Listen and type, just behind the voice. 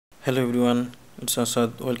Hello everyone, it's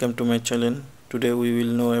Asad. Welcome to my channel. Today we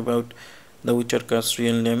will know about the Witcher cast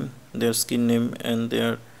real name, their skin name and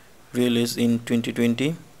their real age in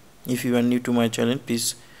 2020. If you are new to my channel,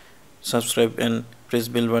 please subscribe and press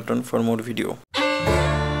bell button for more video.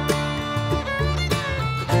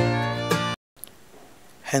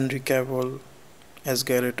 Henry Cavill as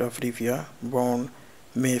Geralt of Rivia, born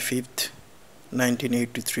May 5th,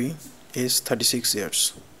 1983, age 36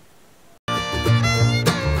 years.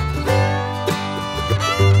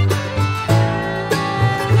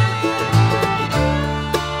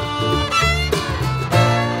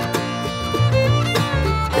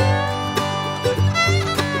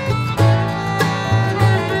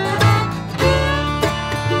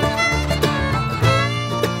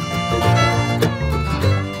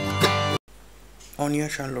 Anya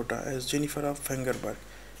Chalotra as Yennefer of Vengerberg,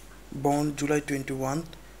 born July 21,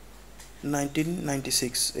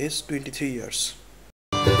 1996, age 23 years.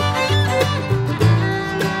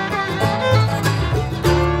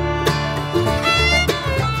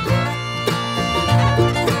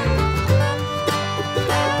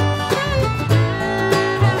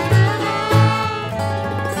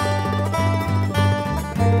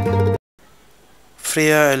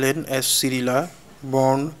 Freya Allan as Cirilla,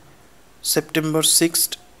 born September 6,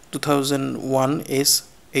 2001, age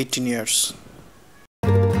 18 years.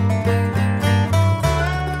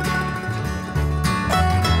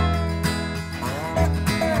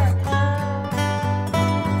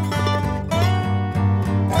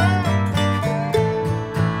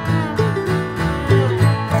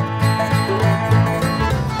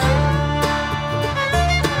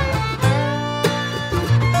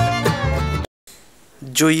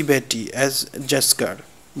 Batey as Jaskier,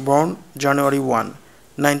 born January 1,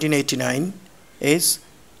 1989, age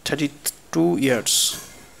 32 years.